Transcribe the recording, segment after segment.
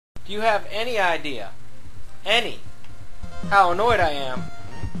you have any idea, how annoyed I am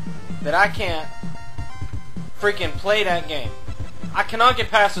that I can't freaking play that game. I cannot get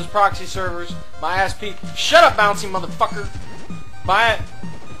past those proxy servers. My ISP... Shut up, bouncy motherfucker! My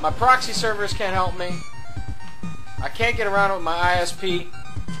proxy servers can't help me. I can't get around it with my ISP.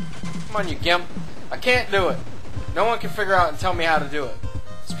 Come on, you gimp. I can't do it. No one can figure out and tell me how to do it.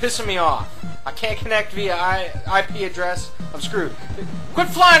 It's pissing me off. I can't connect via IP address. I'm screwed. Quit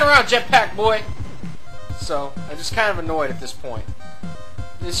flying around, jetpack boy! So, I'm just kind of annoyed at this point.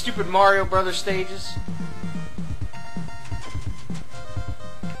 These stupid Mario Brothers stages.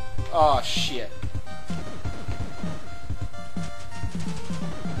 Oh, shit.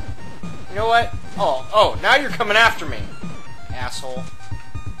 You know what? Oh, now you're coming after me, asshole.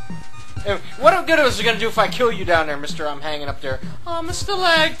 And what good is it gonna do if I kill you down there, mister? I'm hanging up there. Oh, I'm a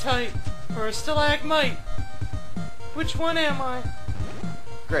stalactite. Or a stalagmite. Which one am I?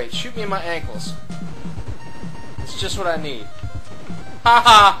 Great, shoot me in my ankles. It's just what I need. Ha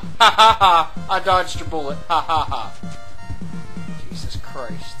ha! Ha ha ha! I dodged your bullet. Ha ha ha. Jesus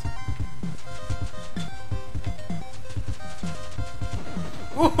Christ.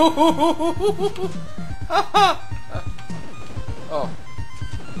 Oh.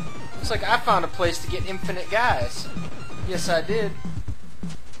 Looks like I found a place to get infinite guys. Yes, I did.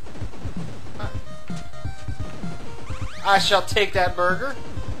 I shall take that burger,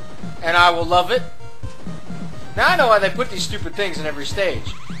 and I will love it. Now I know why they put these stupid things in every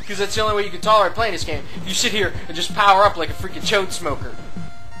stage, because that's the only way you can tolerate playing this game. You sit here and just power up like a freaking chode smoker.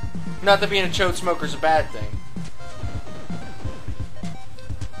 Not that being a chode smoker is a bad thing.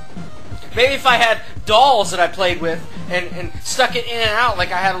 Maybe if I had dolls that I played with and stuck it in and out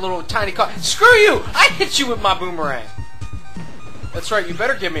like I had a little tiny car. Screw you! I hit you with my boomerang. That's right, you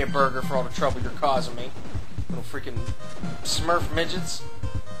better give me a burger for all the trouble you're causing me. Little freaking Smurf midgets.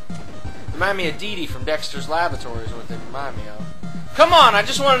 Remind me of Dee Dee from Dexter's Laboratory is what they remind me of. Come on, I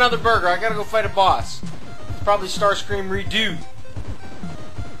just want another burger. I gotta go fight a boss. It's probably Starscream Redo.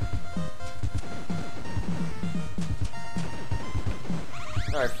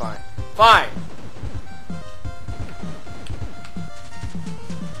 Alright, fine. Fine!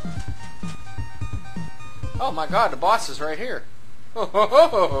 Oh my god, the boss is right here. Ho ho ho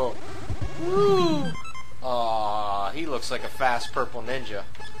ho ho! Woo! Aww, he looks like a fast purple ninja.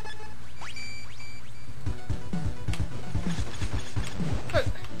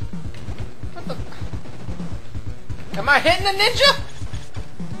 What the... Am I hitting a ninja?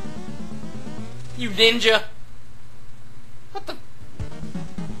 You ninja! What the...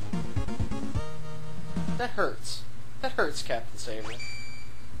 That hurts. That hurts, Captain Saber.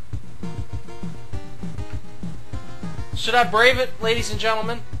 Should I brave it, ladies and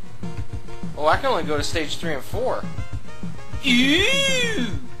gentlemen? Oh, I can only go to stage 3 and 4. Ew!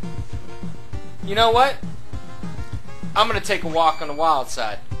 You know what? I'm gonna take a walk on the wild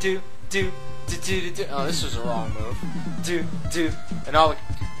side. Do. Oh, this was the wrong move. Do. And all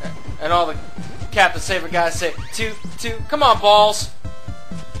the Captain Saber guys say, two. Come on, balls.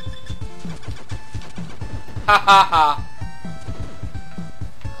 Ha ha ha.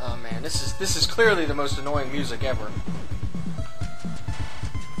 Oh man, this is clearly the most annoying music ever.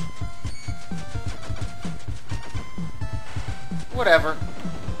 Whatever.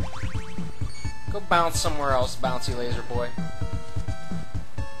 Go bounce somewhere else, bouncy laser boy.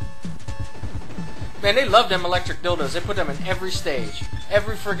 Man, they love them electric dildos. They put them in every stage.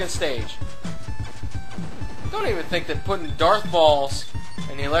 Every friggin' stage. Don't even think that putting Darth Balls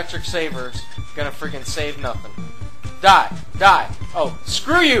and the electric sabers gonna friggin' save nothing. Die! Die! Oh,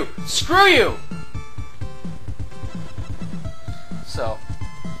 screw you! Screw you! So.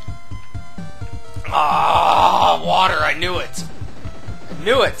 Ah, water! I knew it! I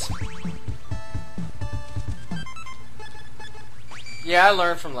knew it! Yeah, I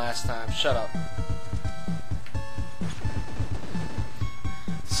learned from last time. Shut up.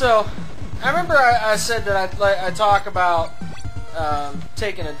 So, I remember I said that I'd talk about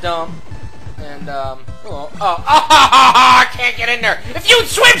taking a dump, and I can't get in there. If you'd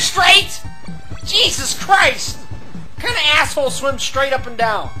swim straight, Jesus Christ, what kind of asshole swims straight up and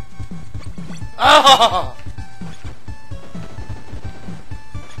down? Oh,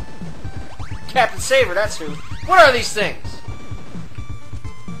 Captain Saber, that's who. What are these things?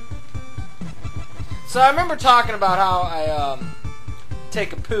 So I remember talking about how I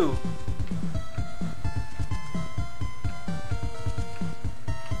take a poo.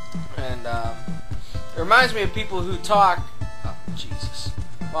 And it reminds me of people who talk, oh Jesus,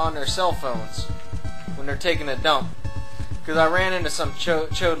 on their cell phones when they're taking a dump. Because I ran into some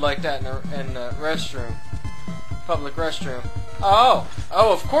chode like that in the restroom, public restroom. Oh,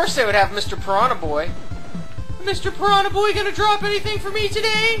 of course they would have Mr. Piranha Boy. Mr. Piranha Boy gonna drop anything for me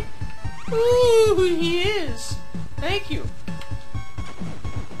today? Ooh, he is. Thank you.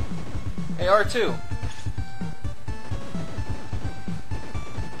 Hey, R2.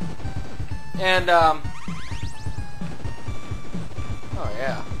 And, oh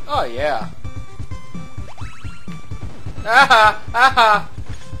yeah. Oh yeah. Aha! Aha!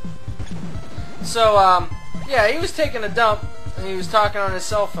 So, yeah, he was taking a dump, and he was talking on his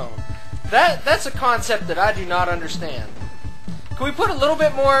cell phone. That's a concept that I do not understand. Can we put a little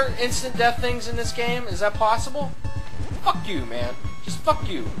bit more instant death things in this game? Is that possible? Fuck you, man. Just fuck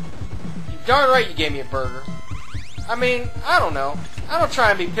you. You darn right you gave me a burger. I mean, I don't know. I don't try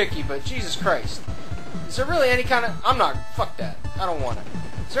and be picky, but Jesus Christ. Is there really any kind of... I'm not... Fuck that. I don't want it.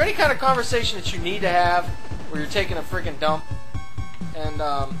 Is there any kind of conversation that you need to have where you're taking a freaking dump? And,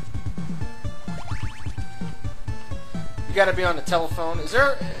 you gotta be on the telephone. Is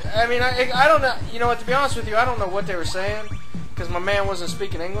there... I mean, I don't know... You know what, to be honest with you, I don't know what they were saying, because my man wasn't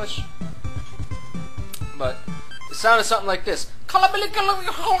speaking English. But it sounded something like this.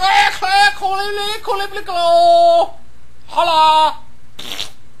 Holla!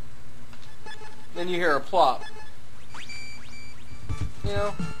 Then you hear a plop. You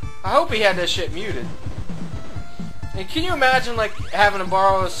know? I hope he had that shit muted. And can you imagine, like, having to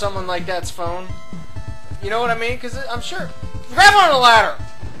borrow someone like that's phone? You know what I mean? Because I'm sure... Grab on a ladder!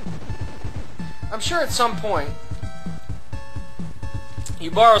 I'm sure at some point you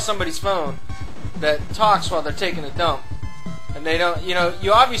borrow somebody's phone that talks while they're taking a dump, and they don't... You know,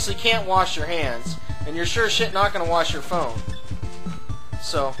 you obviously can't wash your hands, and you're sure shit not going to wash your phone.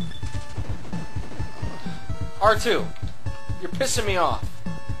 So... R2, you're pissing me off.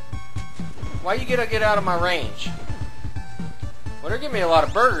 Why you gotta get out of my range? Well, they're giving me a lot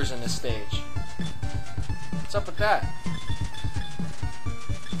of burgers in this stage. What's up with that?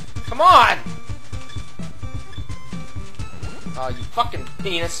 Come on! Oh, you fucking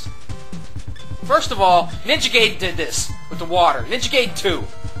penis. First of all, Ninja Gaiden did this with the water. Ninja Gaiden 2.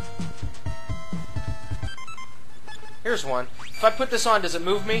 Here's one. If I put this on, does it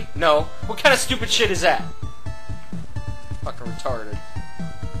move me? No. What kind of stupid shit is that? Fucking retarded.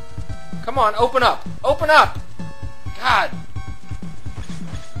 Come on, open up! Open up! God!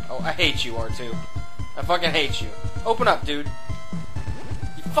 Oh, I hate you, R2. I fucking hate you. Open up, dude.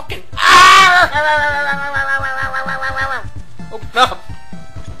 You fucking... Open up!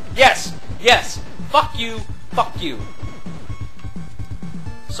 Yes! Yes! Fuck you! Fuck you!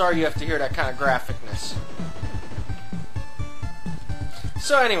 Sorry you have to hear that kind of graphicness.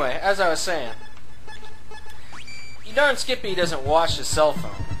 So anyway, as I was saying, you darn Skippy doesn't wash his cell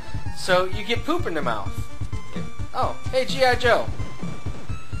phone, so you get poop in the mouth. Oh, hey G.I. Joe.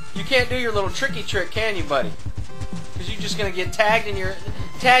 You can't do your little tricky trick, can you, buddy? Because you're just gonna get tagged in your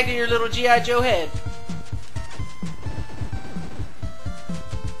little G.I. Joe head.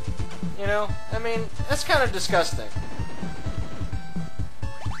 You know, I mean, that's kind of disgusting.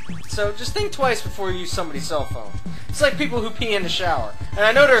 So just think twice before you use somebody's cell phone. It's like people who pee in the shower. And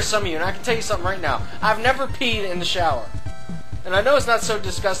I know there are some of you, and I can tell you something right now. I've never peed in the shower. And I know it's not so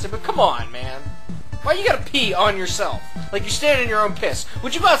disgusting, but come on, man. Why you gotta pee on yourself? Like you're standing in your own piss.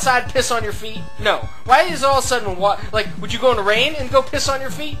 Would you go outside and piss on your feet? No. Why is it all of a sudden, like, would you go in the rain and go piss on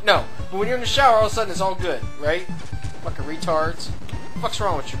your feet? No. But when you're in the shower, all of a sudden it's all good, right? Fucking retards. What the fuck's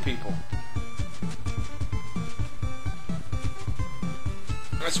wrong with you people?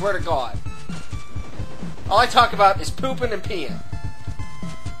 I swear to God. All I talk about is pooping and peeing.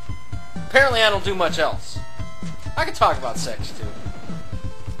 Apparently I don't do much else. I can talk about sex too.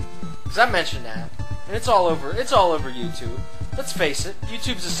 Because I mentioned that. And it's all over YouTube. Let's face it,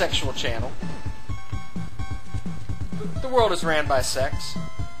 YouTube's a sexual channel. The world is ran by sex.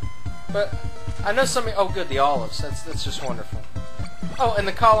 But I know some... Oh good, the olives. That's just wonderful. Oh, and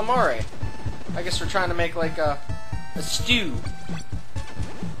the calamari. I guess we're trying to make like a stew.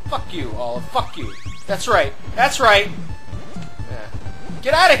 Fuck you, Olive. Fuck you. That's right. That's right. Yeah.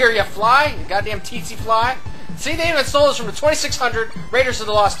 Get out of here, you fly. You goddamn teensy fly. See, they even stole this from the 2600 Raiders of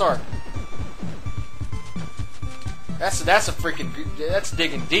the Lost Ark. That's a freaking... That's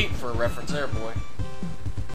digging deep for a reference there, boy.